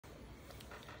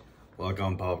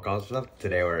Welcome, Pop Culture Stuff.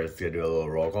 Today we're just gonna do a little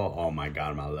roll call. Oh my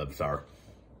god, my lips are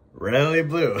really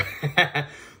blue.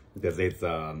 Because it's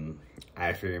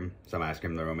ice cream. Some ice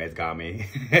cream the roommates got me.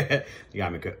 They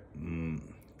got me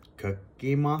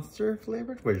Cookie Monster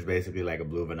flavored, which is basically like a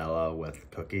blue vanilla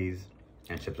with cookies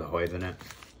and Chips Ahoy's in it.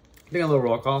 Doing a little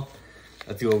roll call.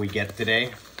 Let's see what we get today.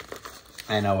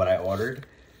 I know what I ordered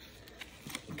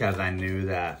because I knew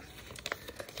that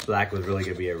black was really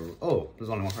gonna be a. Oh, there's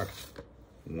only one card.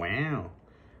 Wow,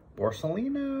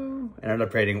 Borsellino. I ended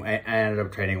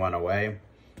up trading one away,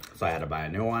 so I had to buy a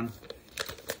new one.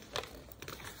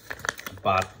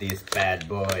 Bought this bad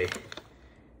boy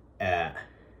at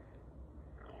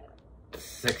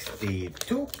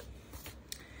 62,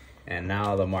 and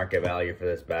now the market value for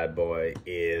this bad boy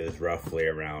is roughly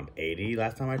around 80.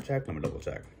 Last time I checked, let me double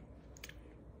check.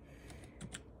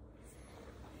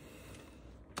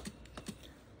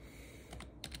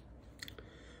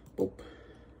 Boop.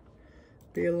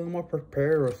 Be a little more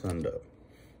prepared or Sunday,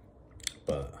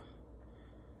 but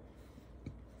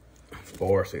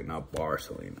Borsellino, not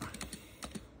Barcelona.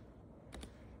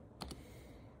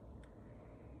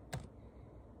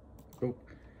 Oop.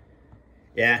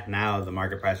 Yeah, now the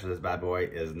market price for this bad boy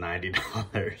is $90.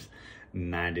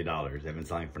 $90. They've been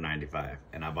selling for $95,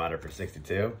 and I bought it for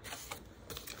 $62.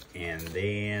 And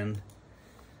then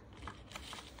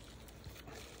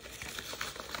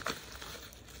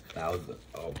that was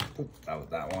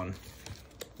that one.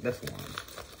 This one.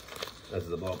 This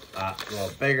is a little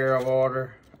bigger of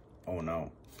order. Oh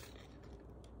no.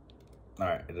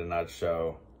 Alright, it did not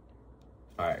show.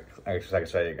 Alright, I can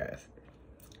show you guys.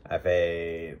 I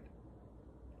paid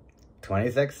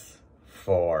 $26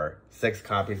 for 6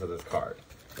 copies of this card.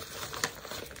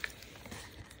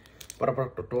 For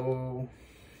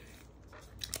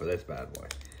this bad boy.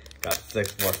 Got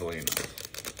 6 Borsellino.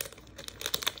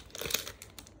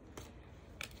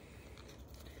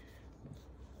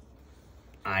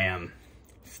 I am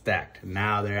stacked.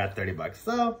 Now they're at $30.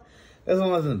 So this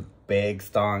one wasn't big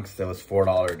stonks. It was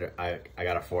 $4. I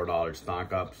got a $4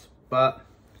 stonk ups, but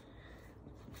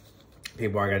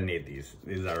people are gonna need these.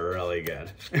 These are really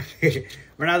good.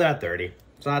 We're now they're at 30.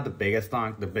 It's not the biggest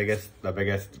stonk. The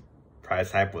biggest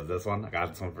price hype was this one. I got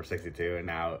this one for 62, and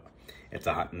now it's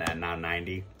now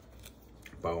 90.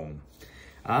 Boom.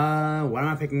 What am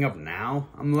I picking up now?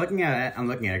 I'm looking at it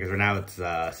because right now it's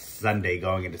Sunday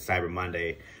going into Cyber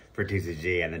Monday for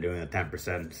TCG, and they're doing a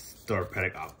 10% store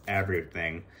credit off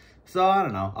everything. So I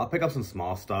don't know. I'll pick up some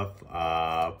small stuff.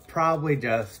 Probably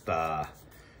just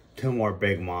 2 more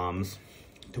big moms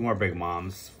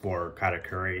for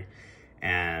Katakuri,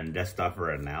 and just stuff for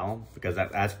an L, because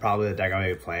that's probably the deck I'm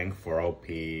gonna be playing for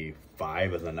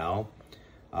OP5 as an L.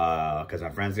 Because my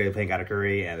friend's gonna be playing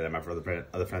Katakuri, and then my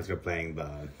other friends are playing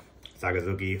the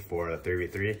Sagazuki for the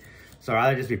 3v3. So I'd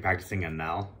rather just be practicing a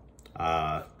Nell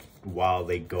while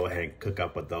they go ahead and cook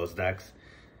up with those decks,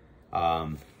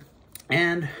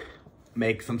 and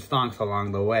make some stonks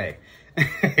along the way.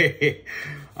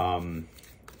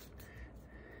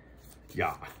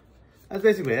 Yeah, that's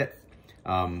basically it.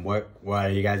 What are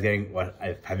you guys getting?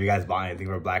 Have you guys bought anything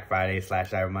for Black Friday /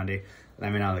 Cyber Monday?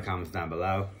 Let me know in the comments down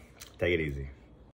below. Take it easy.